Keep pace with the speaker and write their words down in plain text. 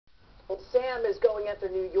scam is going after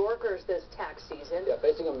New Yorkers this tax season. Yeah,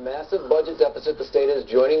 facing a massive budget deficit, the state is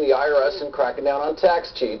joining the IRS in cracking down on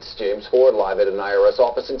tax cheats. James Ford live at an IRS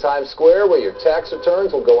office in Times Square where your tax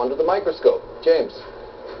returns will go under the microscope. James.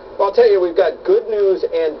 Well, I'll tell you, we've got good news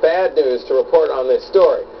and bad news to report on this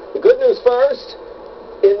story. The good news first,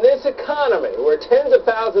 in this economy where tens of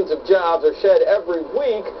thousands of jobs are shed every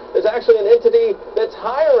week, there's actually an entity that's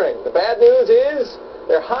hiring. The bad news is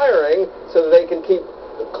they're hiring so that they can keep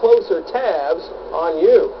closer tabs on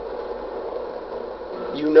you.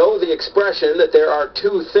 You know the expression that there are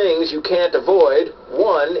two things you can't avoid.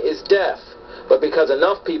 One is death. But because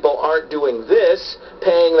enough people aren't doing this,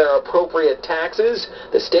 paying their appropriate taxes,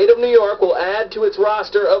 the state of New York will add to its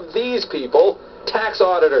roster of these people, tax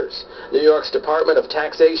auditors. New York's Department of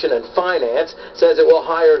Taxation and Finance says it will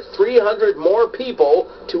hire 300 more people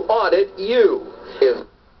to audit you.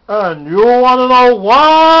 And you want to know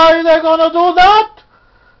why they're going to do that?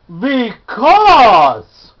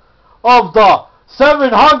 Because of the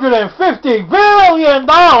 $750 billion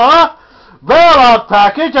bailout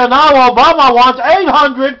package, and now Obama wants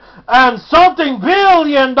 $800 and something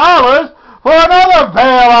billion for another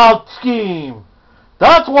bailout scheme.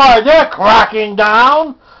 That's why they're cracking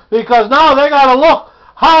down, because now they got to look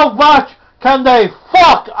how much can they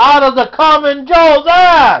fuck out of the common Joe's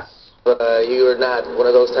ass. You're not one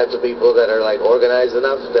of those types of people that are like organized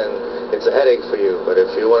enough, then it's a headache for you. But if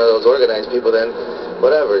you're one of those organized people, then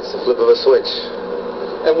whatever, it's the flip of a switch.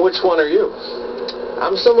 And which one are you?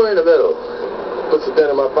 I'm somewhere in the middle. Puts a dent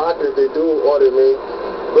in my pocket if they do audit me,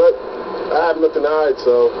 but I have nothing to hide,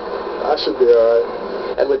 so I should be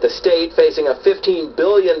alright. And with the state facing a $15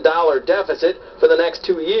 billion deficit for the next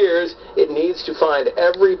 2 years, it needs to find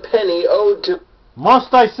every penny owed to...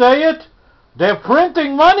 Must I say it? They're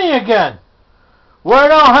printing money again. We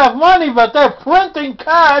don't have money, but they're printing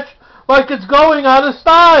cash like it's going out of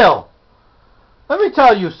style. Let me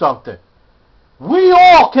tell you something. We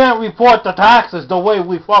all can't report the taxes the way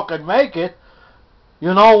we fucking make it.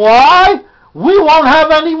 You know why? We won't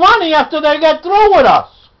have any money after they get through with us.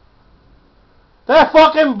 They're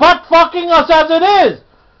fucking butt-fucking us as it is.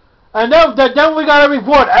 And then we gotta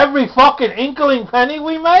report every fucking inkling penny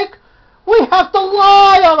we make? We have to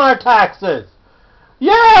lie on our taxes.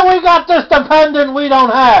 Yeah, we got this dependent we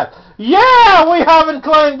don't have. Yeah, we haven't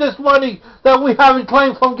claimed this money that we haven't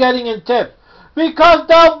claimed from getting in tips. Because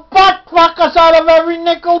they'll butt-fuck us out of every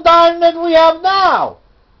nickel dime that we have now.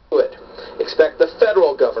 Expect the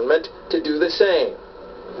federal government to do the same.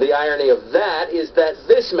 The irony of that is that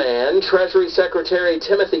this man, Treasury Secretary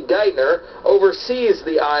Timothy Geithner, oversees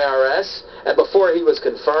the IRS, and before he was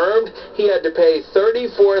confirmed, he had to pay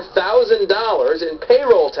 $34,000 in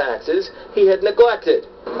payroll taxes he had neglected.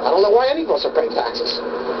 I don't know why any of us are paying taxes.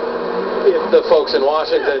 If the folks in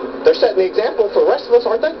Washington... They're setting the example for the rest of us,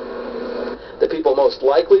 aren't they? The people most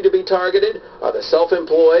likely to be targeted are the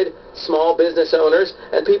self-employed, small business owners,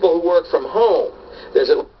 and people who work from home. There's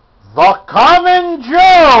a... The common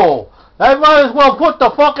Joe! They might as well put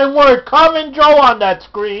the fucking word common Joe on that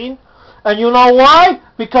screen. And you know why?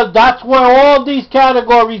 Because that's where all these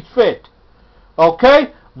categories fit.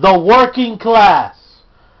 Okay? The working class.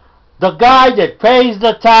 The guy that pays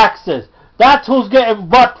the taxes. That's who's getting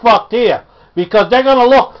butt-fucked here. Because they're going to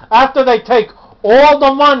look, after they take all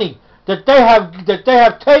the money that they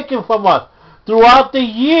have taken from us throughout the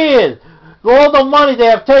years, all the money they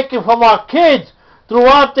have taken from our kids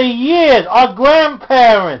throughout the years, our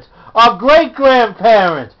grandparents, our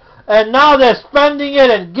great-grandparents, and now they're spending it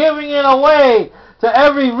and giving it away to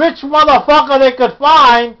every rich motherfucker they could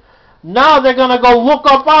find. Now they're going to go look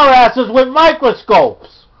up our asses with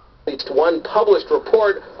microscopes. At least one published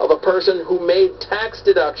report of a person who made tax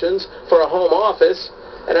deductions for a home office,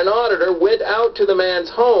 and an auditor went out to the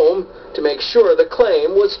man's home to make sure the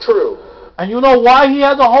claim was true. And you know why he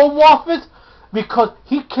has a home office? Because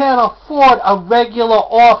he can't afford a regular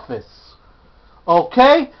office.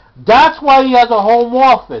 Okay? That's why he has a home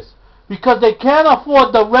office. Because they can't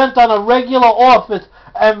afford the rent on a regular office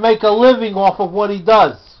and make a living off of what he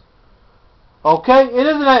does. Okay? It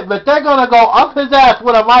isn't that, but they're going to go up his ass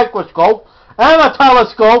with a microscope and a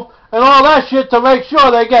telescope and all that shit to make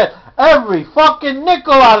sure they get every fucking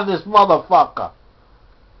nickel out of this motherfucker.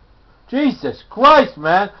 Jesus Christ,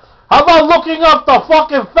 man. How about looking up the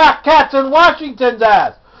fucking fat cats in Washington's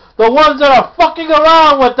ass? The ones that are fucking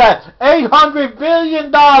around with that $800 billion.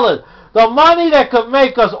 The money that could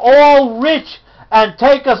make us all rich and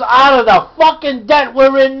take us out of the fucking debt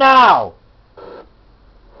we're in now.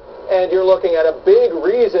 And you're looking at a big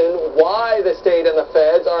reason why the state and the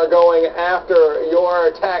feds are going after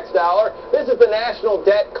your tax dollar. This is the national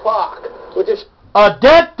debt clock, which is a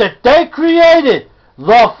debt that they created.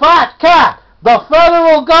 The fat cat. the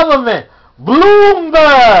federal government,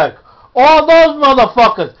 Bloomberg, all those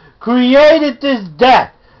motherfuckers created this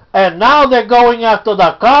debt. And now they're going after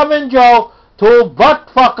the common Joe to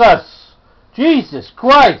butt-fuck us. Jesus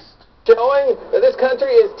Christ. Showing that this country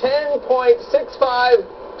is $10.65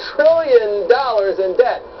 trillion in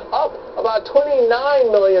debt, up about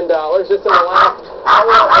 $29 million just in the last hour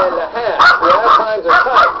and a half. Yeah, times are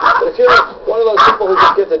tough, but if you're one of those people who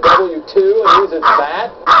just gets a W-2 and uses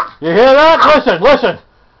that... You hear that? Listen, listen.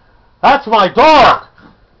 That's my dog.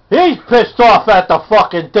 He's pissed off at the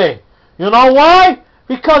fucking thing. You know why?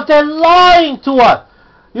 Because they're lying to us.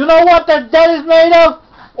 You know what the debt is made of?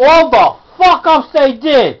 All the fuck-ups they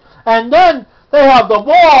did. And then they have the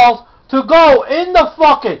balls to go in the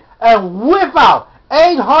fucking and whip out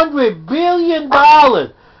 $800 billion.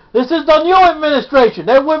 This is the new administration.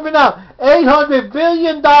 They're whipping out $800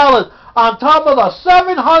 billion on top of the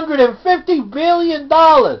 $750 billion.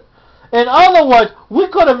 In other words, we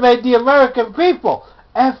could have made the American people,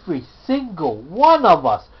 every single one of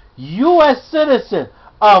us, U.S. citizen,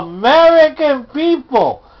 American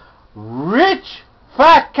people, rich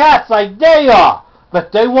fat cats like they are.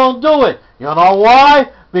 But they won't do it. You know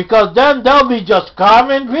why? Because then they'll be just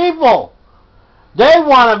common people. They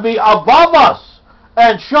want to be above us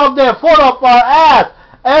and shove their foot up our ass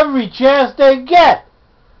every chance they get.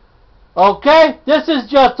 Okay? This is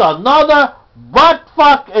just another butt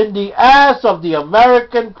fuck in the ass of the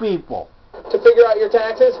American people. To figure out your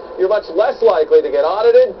taxes, you're much less likely to get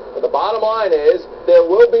audited, but the bottom line is there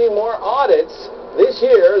will be more audits this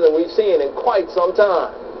year than we've seen in quite some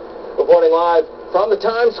time. Reporting live from the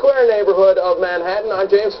Times Square neighborhood of Manhattan, I'm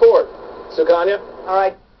James Ford. Sukanya? All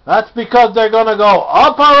right. That's because they're going to go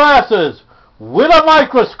up our asses with a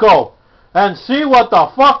microscope and see what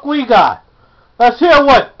the fuck we got. Let's hear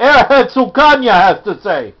what Airhead Sukanya has to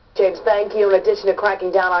say. James, thank you. In addition to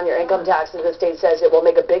cracking down on your income taxes, the state says it will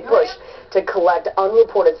make a big push to collect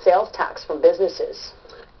unreported sales tax from businesses.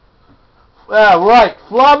 Yeah, right.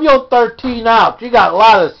 Flavio 13 out. She got a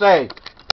lot to say.